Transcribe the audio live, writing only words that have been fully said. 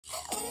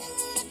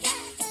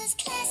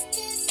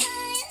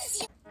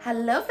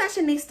Hello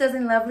fashionistas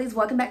and lovelies,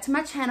 welcome back to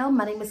my channel.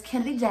 My name is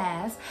Kennedy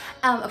Jazz.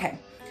 Okay,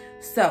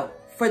 so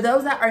for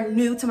those that are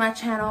new to my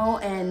channel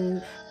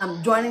and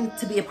joining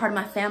to be a part of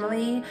my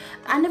family,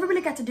 I never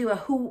really got to do a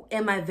who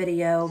am I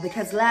video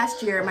because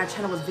last year my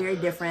channel was very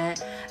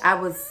different.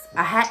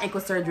 I had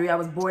ankle surgery, I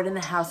was bored in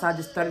the house, so I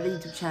just started a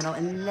YouTube channel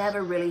and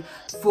never really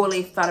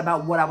fully thought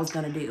about what I was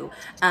gonna do.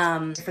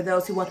 For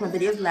those who watched my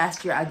videos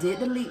last year, I did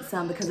delete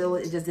some because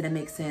it just didn't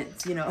make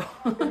sense, you know.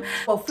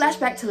 Well,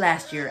 flashback to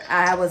last year,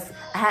 I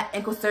had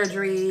ankle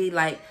surgery,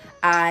 like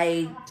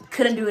I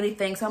couldn't do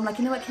anything, so I'm like,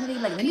 you know what, Kennedy,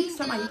 like, let me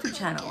start my YouTube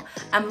channel.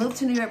 I moved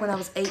to New York when I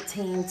was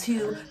 18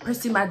 to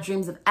pursue my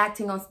dreams of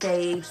acting on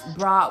stage,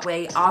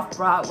 Broadway,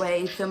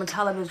 off-Broadway, film and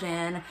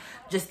television,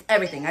 just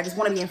everything. I just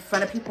want to be in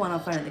front of people and in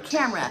front of the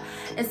camera.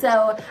 And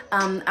so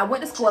I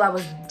went to school. I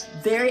was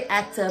very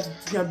active,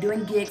 you know,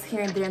 doing gigs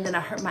here and there, and then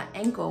I hurt my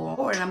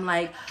ankle. And I'm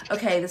like,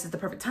 okay, this is the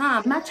perfect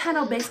time. My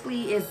channel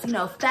basically is, you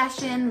know,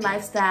 fashion,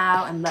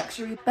 lifestyle, and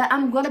luxury. But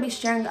I'm going to be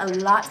sharing a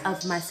lot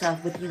of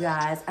myself with you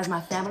guys as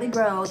my family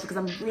grows because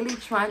I'm really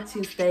trying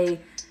to stay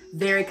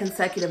very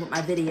consecutive with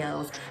my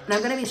videos, and I'm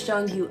going to be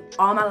showing you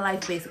all my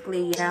life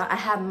basically. Now I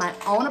have my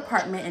own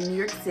apartment in New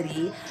York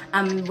City.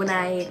 When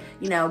I,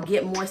 you know,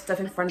 get more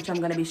stuff and furniture, I'm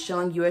going to be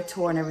showing you a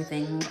tour and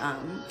everything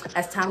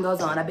as time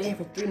goes on. I've been here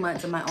for 3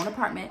 months in my own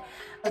apartment.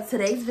 But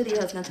today's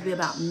video is going to be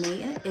about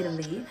me in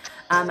Italy.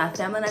 My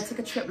family and I took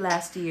a trip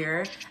last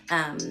year.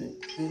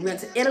 We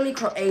went to Italy,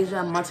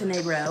 Croatia,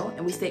 Montenegro,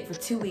 and we stayed for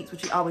 2 weeks,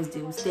 which we always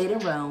do. We stayed in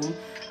Rome.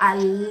 I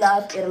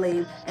love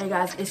Italy, and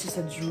guys, it's just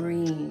a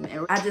dream.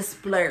 I just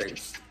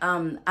splurged.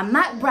 I'm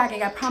not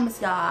bragging, I promise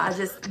y'all.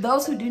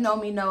 Those who do know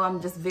me know I'm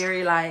just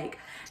very like,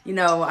 you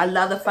know, I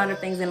love the finer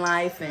things in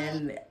life,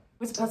 and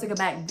we're supposed to go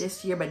back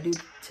this year, but due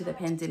to the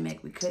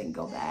pandemic, we couldn't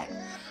go back.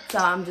 So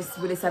I'm just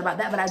really sad about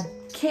that, but I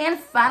can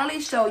finally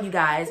show you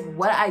guys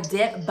what I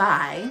did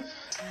buy.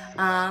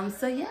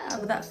 So yeah,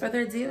 without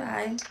further ado,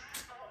 I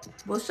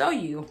will show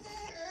you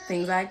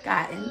things I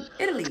got in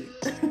Italy.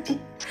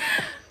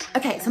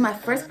 Okay, so my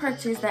first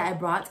purchase that I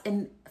brought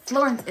in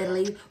Florence,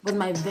 Italy was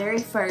my very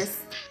first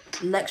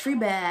luxury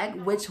bag,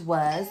 which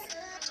was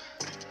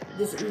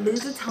this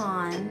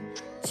Vuitton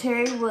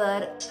cherry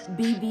wood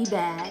BB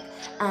bag.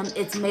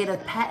 It's made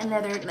of patent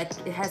leather, like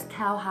it has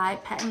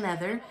cowhide patent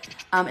leather,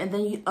 and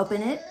then you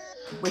open it,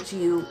 which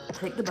you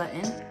click the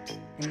button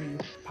and you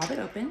pop it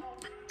open.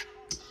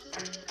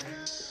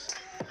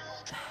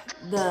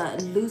 The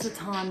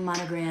Vuitton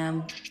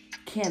monogram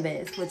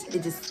canvas, which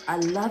I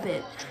love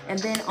it. And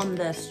then on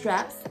the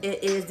straps,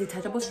 it is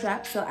detachable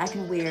straps, so I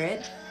can wear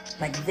it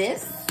like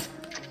this,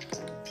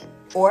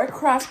 or a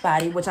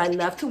crossbody, which I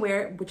love to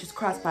wear, which is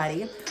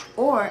crossbody,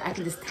 or I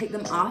can just take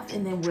them off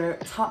and then wear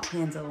top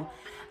handle.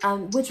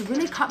 What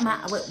really caught my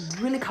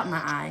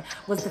eye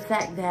was the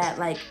fact that,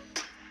 like,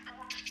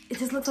 it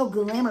just looks so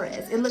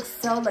glamorous. It looks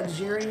so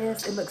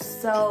luxurious. It looks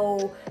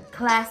so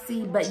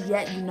classy, but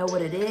yet you know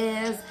what it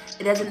is.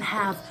 It doesn't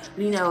have,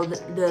 you know,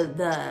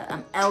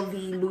 the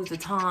LV Louis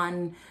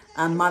Vuitton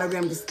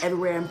monogram just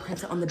everywhere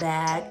imprinted on the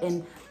bag,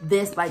 and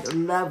this like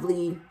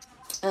lovely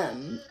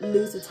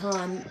Louis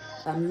Vuitton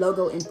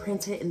logo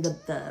imprinted in the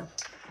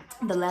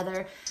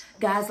leather.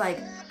 Guys, like,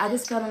 I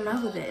just fell in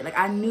love with it. Like,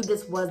 I knew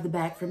this was the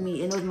bag for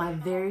me, and it was my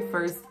very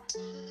first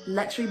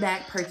luxury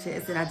bag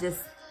purchase, and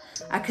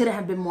I couldn't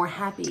have been more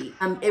happy.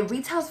 It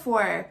retails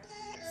for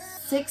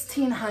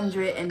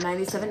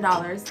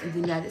 $1,697 in the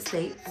United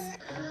States.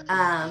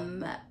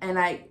 And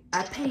I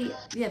paid,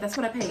 yeah, that's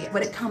what I paid.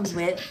 What it comes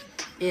with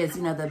is,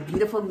 you know, the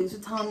beautiful Louis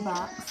Vuitton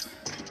box.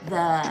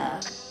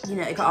 You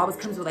know, it always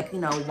comes with, like, you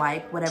know,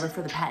 wipe, whatever,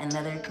 for the patent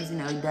leather, because, you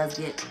know, it does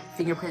get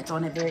fingerprints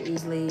on it very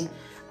easily.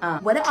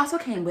 What it also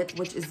came with,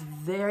 which is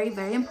very,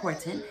 very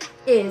important,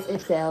 is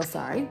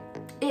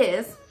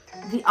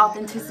the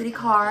authenticity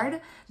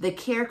card, the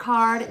care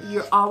card.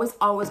 You're always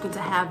going to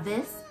have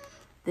this.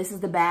 This is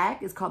the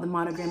bag. It's called the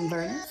Monogram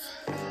Venice.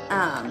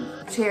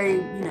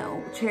 Cherry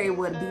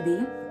wood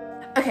BB.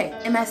 Okay,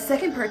 and my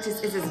second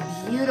purchase is this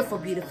beautiful,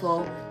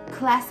 beautiful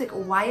classic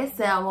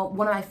YSL,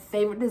 one of my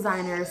favorite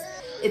designers.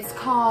 It's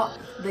called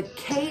the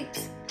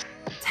Kate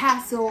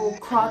Tassel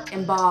Croc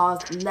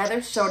Embossed Leather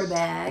Shoulder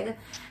Bag.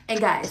 And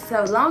guys,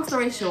 so long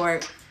story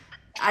short,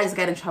 I just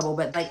got in trouble,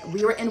 but like,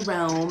 we were in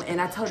Rome and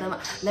I told them,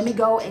 let me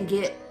go on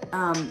Gucci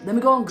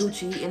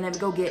and let me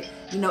go get,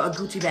 you know, a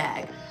Gucci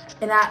bag.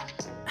 And I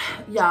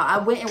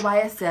went in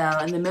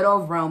YSL in the middle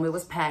of Rome. It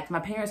was packed. My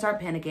parents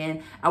started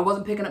panicking. I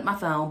wasn't picking up my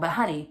phone, but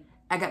honey,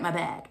 I got my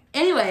bag.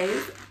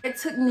 Anyways, it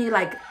took me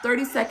like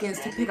 30 seconds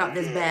to pick up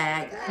this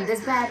bag. And this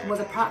bag was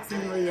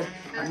approximately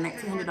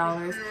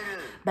 $1,900,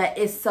 but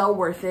it's so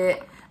worth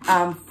it.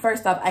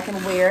 First off, I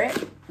can wear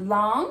it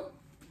long.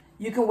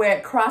 You can wear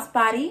it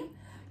crossbody.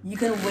 You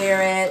can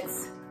wear it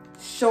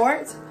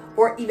short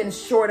or even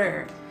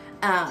shorter.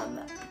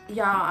 Y'all,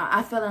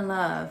 I fell in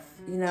love,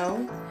 you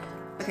know?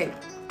 Okay,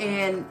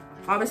 and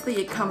obviously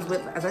it comes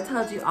with, as I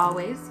told you,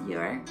 always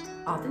your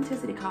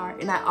authenticity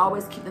card. And I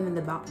always keep them in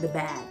the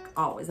bag,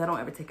 always. I don't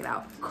ever take it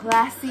out.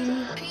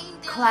 Classy,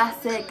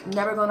 classic,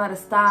 never going out of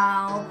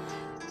style.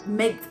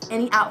 makes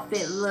any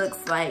outfit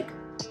looks like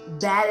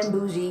bad and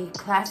bougie,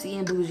 classy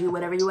and bougie,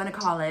 whatever you want to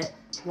call it.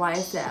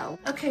 YSL.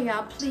 Okay,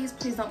 y'all, please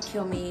don't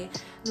kill me.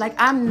 Like,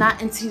 I am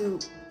not into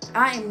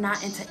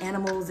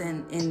animals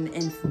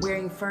and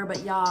wearing fur,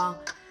 but y'all,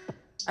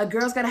 a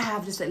girl's gotta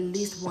have just at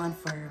least one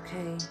fur,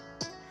 okay?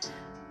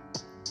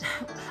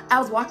 I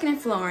was walking in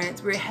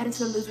Florence. We were heading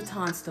to the Louis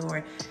Vuitton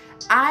store.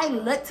 I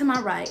look to my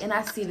right and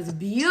I see this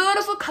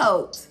beautiful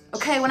coat.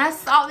 Okay, when I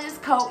saw this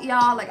coat,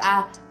 y'all, like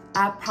I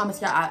promise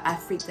y'all, I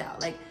freaked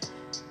out. Like,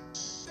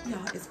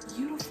 y'all, it's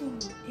beautiful.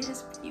 It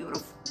is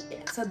beautiful.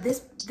 Yeah. So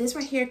this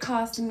right here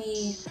cost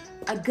me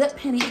a good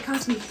penny. It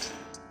cost me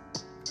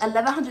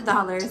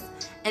 $1,100,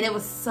 and it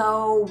was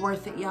so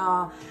worth it,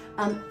 y'all.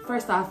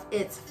 First off,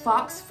 it's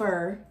fox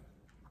fur,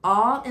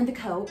 all in the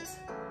coat,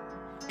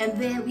 and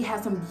then we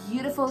have some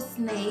beautiful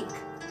snake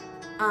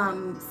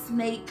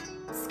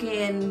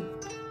skin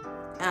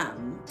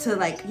to,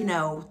 like, you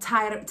know,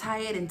 tie it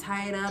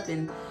up,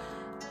 and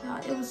y'all,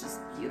 it was just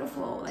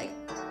beautiful. Like,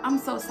 I'm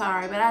so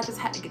sorry, but I just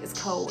had to get this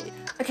coat.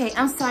 Okay,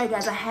 I'm sorry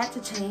guys, I had to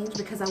change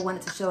because I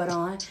wanted to show it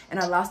on, and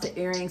I lost the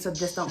earring, so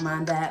just don't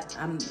mind that.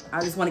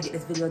 I just want to get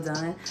this video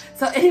done.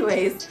 So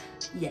anyways,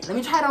 yeah, let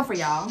me try it on for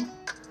y'all.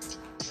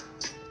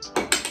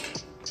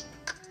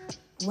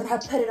 When I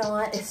put it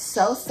on, it's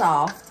so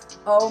soft.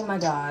 Oh my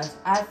gosh,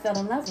 I fell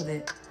in love with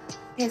it.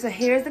 Okay, so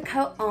here's the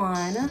coat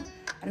on. I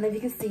don't know if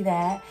you can see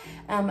that.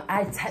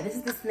 This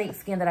is the snake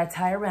skin that I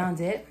tie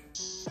around it.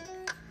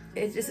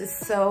 It just is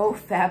so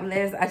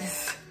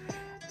fabulous.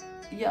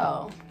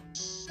 Yo,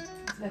 so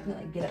I can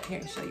like get up here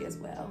and show you as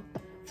well.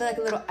 I feel like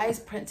a little ice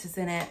princess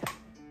in it.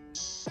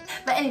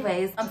 But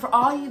anyways, for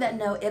all you that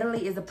know,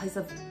 Italy is a place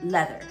of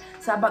leather.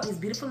 So I bought these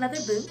beautiful leather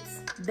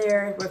boots. They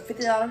were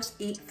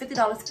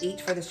 $50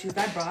 each for the shoes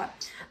I brought.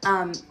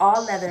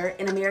 All leather.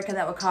 In America,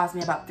 that would cost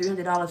me about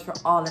 $300 for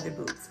all leather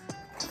boots.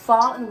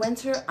 Fall and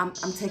winter, I'm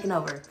taking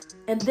over.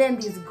 And then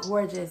these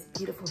gorgeous,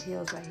 beautiful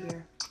heels right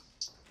here.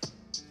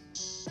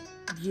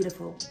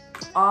 Beautiful.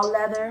 All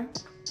leather.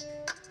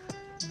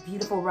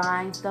 Beautiful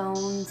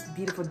rhinestones.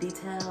 Beautiful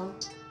detail.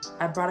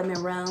 I brought them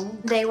in Rome.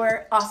 They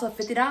were also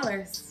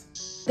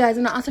 $50. Guys,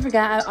 and I also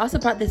forgot, I also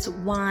brought this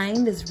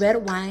wine, this red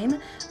wine.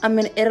 I'm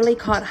in Italy,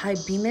 called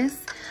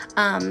Hybemus.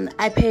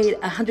 I paid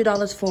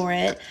 $100 for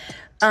it.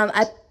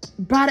 I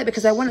brought it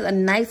because I wanted a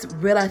nice,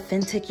 real,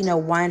 authentic, you know,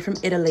 wine from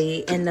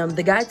Italy. And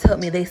the guy told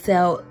me they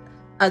sell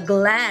a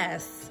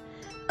glass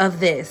of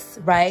this,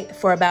 right,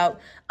 for about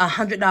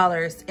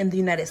 $100 in the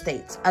United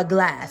States. A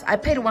glass. I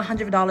paid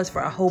 $100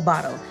 for a whole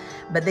bottle,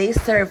 but they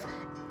serve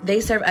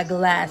a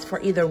glass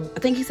for either, I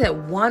think he said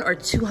 $100 or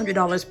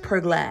 $200 per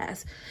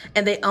glass,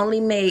 and they only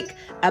make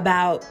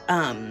about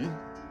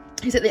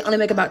he said they only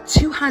make about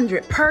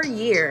 200 per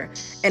year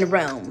in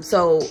Rome.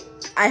 So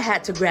I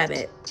had to grab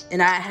it,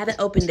 and I haven't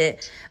opened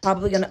it.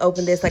 Probably gonna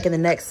open this like in the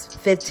next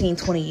 15,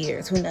 20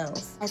 years, who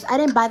knows. Guys, I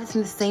didn't buy this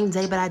in the same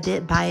day, but I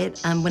did buy it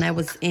when I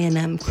was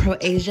in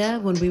Croatia,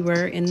 when we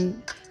were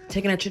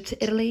taking a trip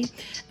to Italy,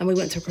 and we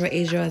went to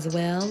Croatia as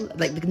well,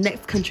 like the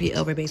next country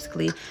over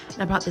basically.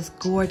 And I brought this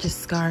gorgeous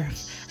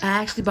scarf. I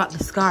actually bought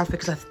the scarf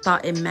because I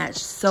thought it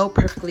matched so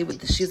perfectly with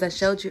the shoes I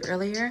showed you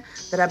earlier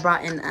that I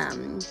brought in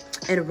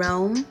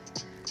Rome.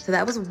 So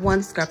that was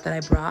one scarf that I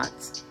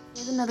brought.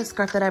 Here's another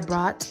scarf that I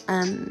brought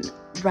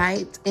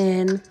right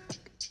in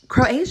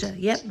Croatia.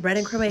 Yep, right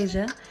in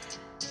Croatia.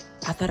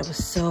 I thought it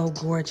was so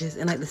gorgeous,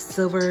 and like the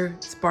silver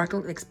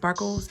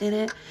sparkles in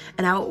it,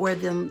 and I would wear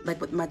them like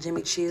with my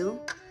Jimmy Choo.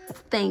 I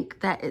think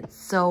that it's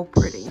so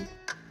pretty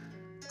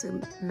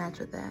to match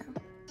with that.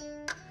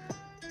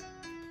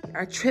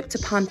 Our trip to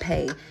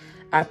Pompeii,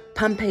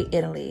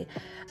 Italy.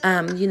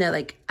 You know,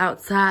 like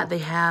outside they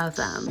have,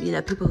 you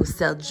know, people who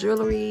sell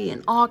jewelry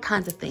and all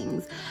kinds of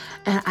things.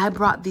 And I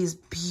brought these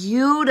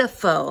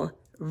beautiful,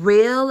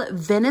 real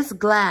Venice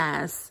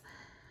glass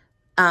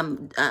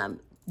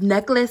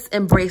necklace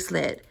and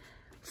bracelet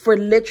for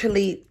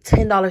literally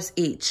 $10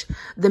 each.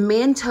 The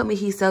man told me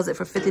he sells it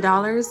for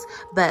 $50,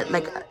 but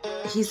like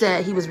he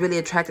said he was really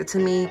attracted to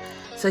me,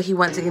 so he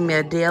wanted to give me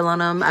a deal on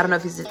them. I don't know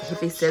if he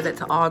says that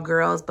to all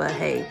girls, but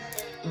hey,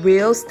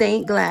 real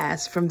stained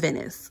glass from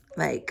Venice,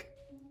 like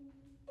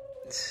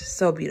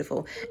so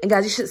beautiful. And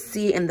guys, you should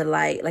see in the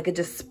light, like it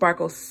just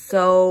sparkles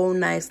so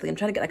nicely. I'm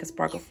trying to get like a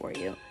sparkle for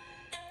you,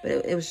 but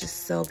it was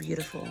just so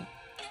beautiful.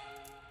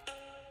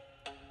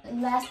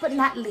 And last but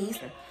not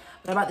least,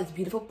 I bought this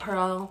beautiful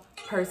pearl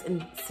purse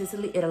in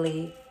Sicily,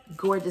 Italy.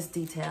 Gorgeous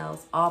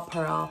details, all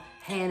pearl,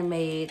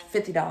 handmade,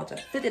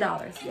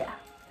 $50, yeah.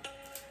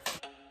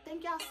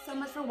 Thank y'all so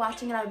much for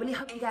watching, and I really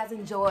hope you guys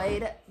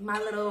enjoyed my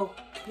little,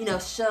 you know,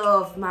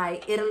 show of my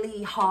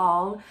Italy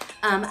haul.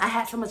 I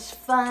had so much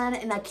fun,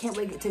 and I can't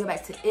wait to go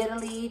back to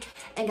Italy.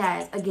 And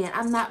guys, again,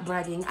 I'm not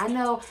bragging. I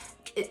know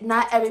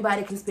not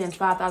everybody can spend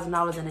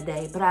 $5,000 in a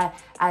day, but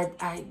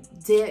I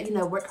did, you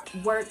know, work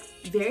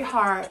very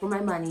hard for my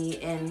money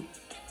and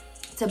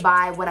to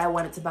buy what I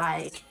wanted to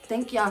buy.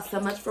 Thank y'all so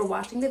much for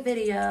watching the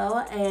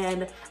video,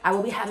 and I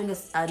will be having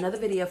another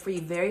video for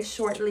you very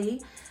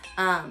shortly.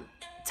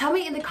 Tell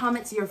me in the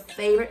comments your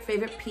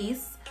favorite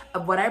piece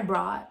of what I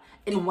brought,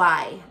 and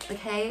why,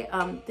 okay?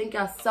 Thank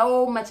y'all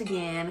so much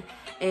again,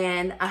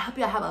 and I hope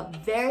y'all have a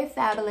very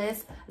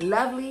fabulous,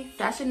 lovely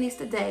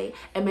fashionista day,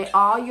 and may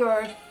all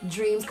your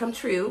dreams come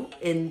true.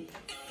 And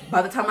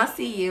by the time I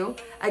see you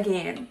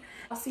again,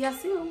 I'll see y'all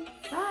soon.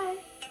 Bye.